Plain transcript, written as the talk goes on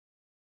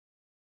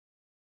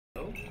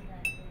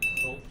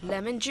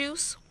Lemon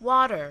juice,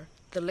 water,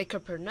 the liquor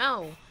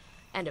Pernod,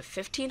 and a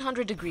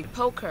 1500-degree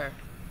poker.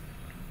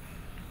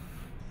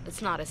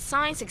 It's not a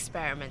science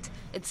experiment,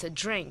 it's a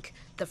drink,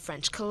 the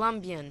French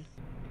Colombian.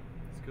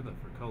 It's good enough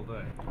for a cold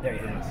day. There you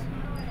go.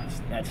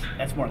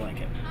 That's more like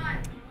it.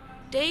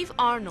 Dave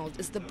Arnold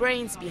is the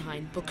brains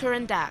behind Booker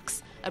 &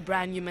 Dax, a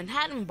brand new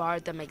Manhattan bar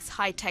that makes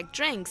high-tech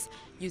drinks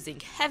using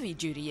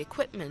heavy-duty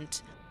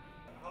equipment.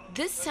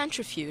 This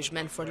centrifuge,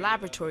 meant for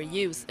laboratory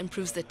use,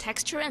 improves the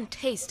texture and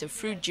taste of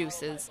fruit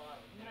juices.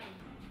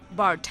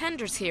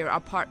 Bartenders here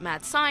are part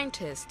mad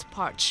scientist,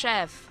 part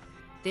chef.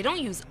 They don't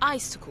use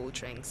ice to cool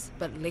drinks,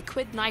 but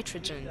liquid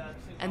nitrogen.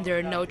 And there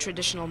are no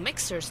traditional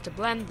mixers to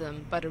blend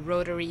them, but a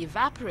rotary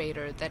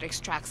evaporator that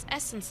extracts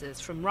essences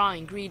from raw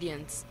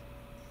ingredients.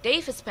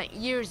 Dave has spent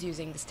years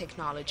using this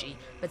technology,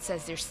 but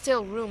says there's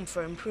still room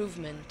for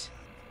improvement.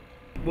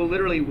 We'll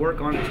literally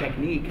work on a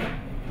technique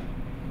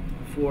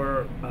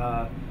for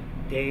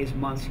days,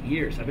 months,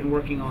 years. I've been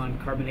working on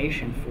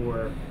carbonation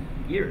for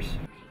years.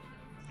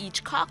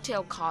 Each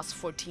cocktail costs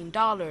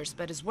 $14,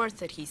 but is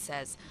worth it, he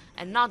says,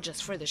 and not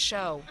just for the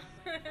show.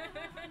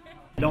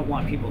 I don't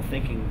want people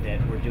thinking that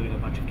we're doing a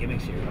bunch of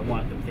gimmicks here. I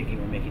want them thinking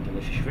we're making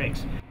delicious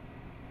drinks.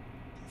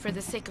 For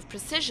the sake of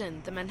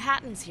precision, the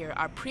Manhattans here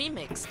are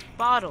pre-mixed,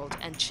 bottled,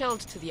 and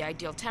chilled to the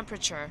ideal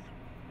temperature.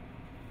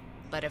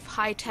 But if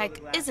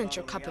high-tech isn't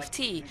your cup of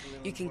tea,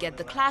 you can get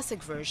the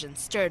classic version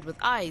stirred with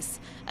ice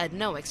at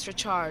no extra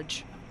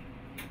charge.